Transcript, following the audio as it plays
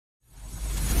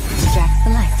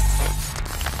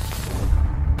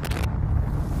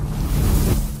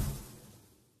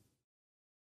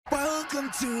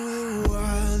to the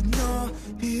world, no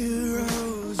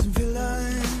heroes and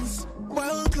villains.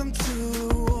 Welcome to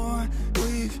a war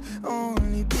we've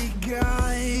only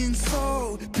begun.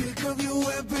 So pick up your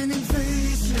weapon and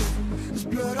face it. There's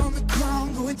blood on the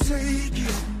ground, go and take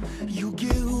it. You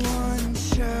get one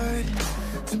shot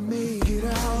to make it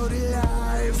out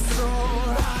alive. So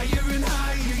higher and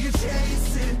higher you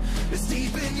chase it. It's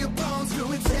deep in your bones, go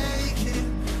and take it.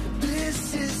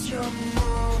 This is your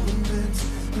moment,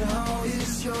 now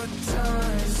is your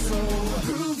time. So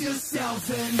prove yourself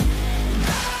and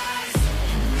rise,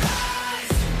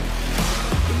 rise.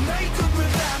 And Nykl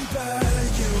remember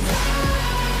you.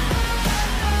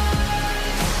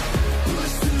 Rise,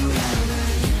 push through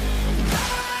heaven.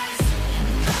 Rise,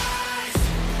 rise.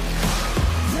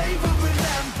 They will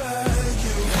remember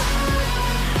you.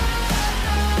 Rise.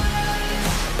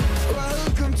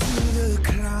 Welcome to the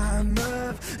climb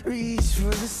up, reach for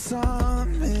the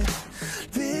summit.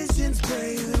 Visions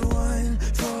pray that one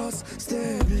false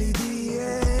step lead the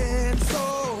end. So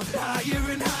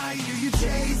higher and higher you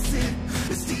chase it.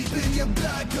 It's deep in your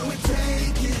blood, go and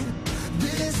take it.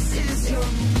 This is your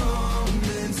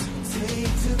moment.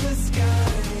 Take to the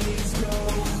skies, go.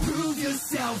 Prove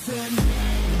yourself and